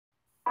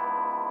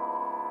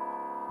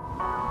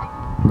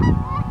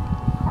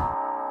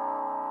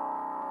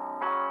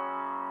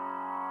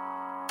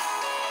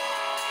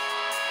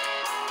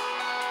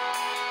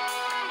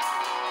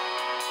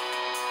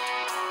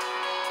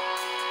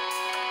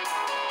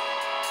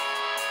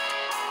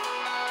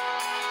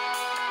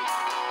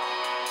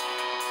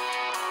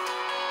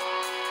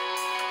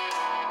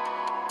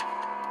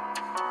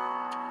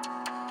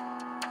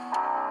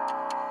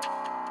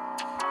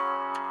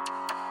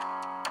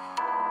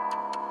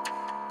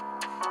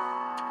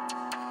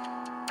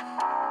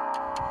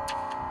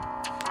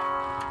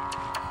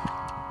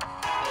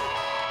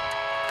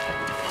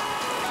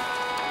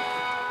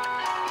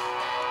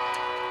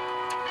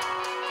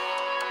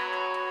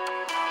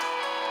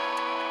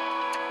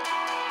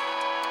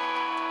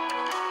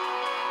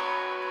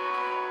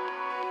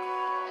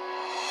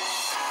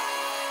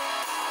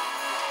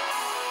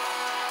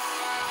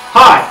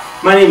Hi,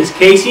 my name is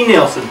Casey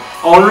Nilsson,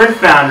 owner and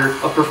founder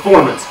of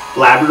Performance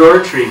Labrador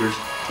Retrievers.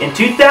 In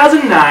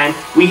 2009,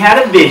 we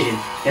had a vision,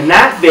 and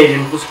that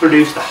vision was to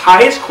produce the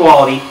highest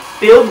quality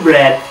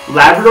field-bred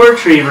Labrador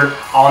Retriever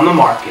on the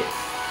market.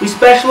 We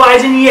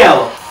specialize in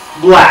yellow,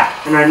 black,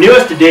 and our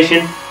newest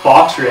addition,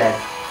 fox red.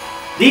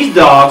 These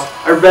dogs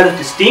are bred of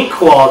distinct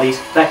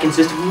qualities that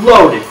consist of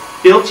loaded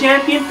field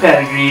champion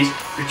pedigrees,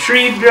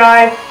 retrieve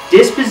drive,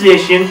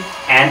 disposition,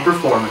 and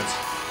performance.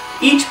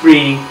 Each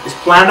breeding is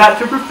planned out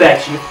to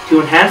perfection to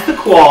enhance the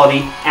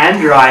quality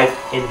and drive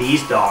in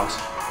these dogs.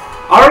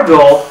 Our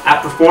goal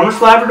at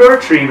Performance Labrador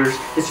Retrievers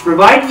is to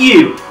provide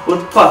you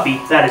with a puppy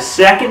that is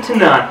second to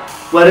none,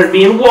 whether it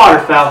be in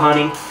waterfowl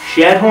hunting,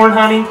 shed horn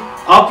hunting,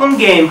 upland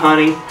game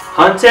hunting,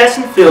 hunt tests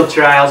and field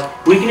trials.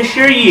 We can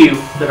assure you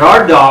that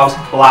our dogs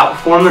will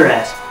outperform the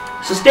rest.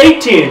 So stay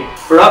tuned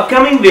for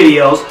upcoming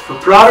videos for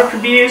product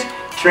reviews,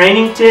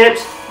 training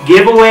tips,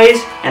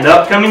 giveaways, and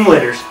upcoming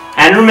litters.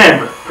 And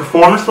remember,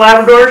 Performance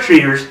Labrador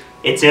Retrievers,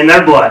 it's in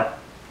their blood.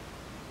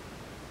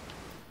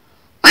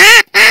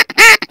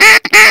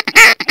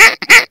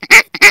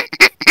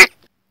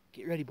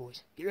 Get ready,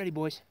 boys. Get ready,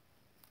 boys.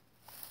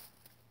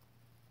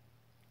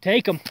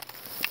 Take them.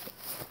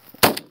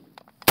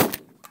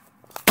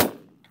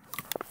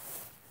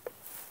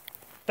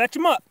 Fetch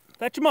them up.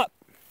 Fetch them up.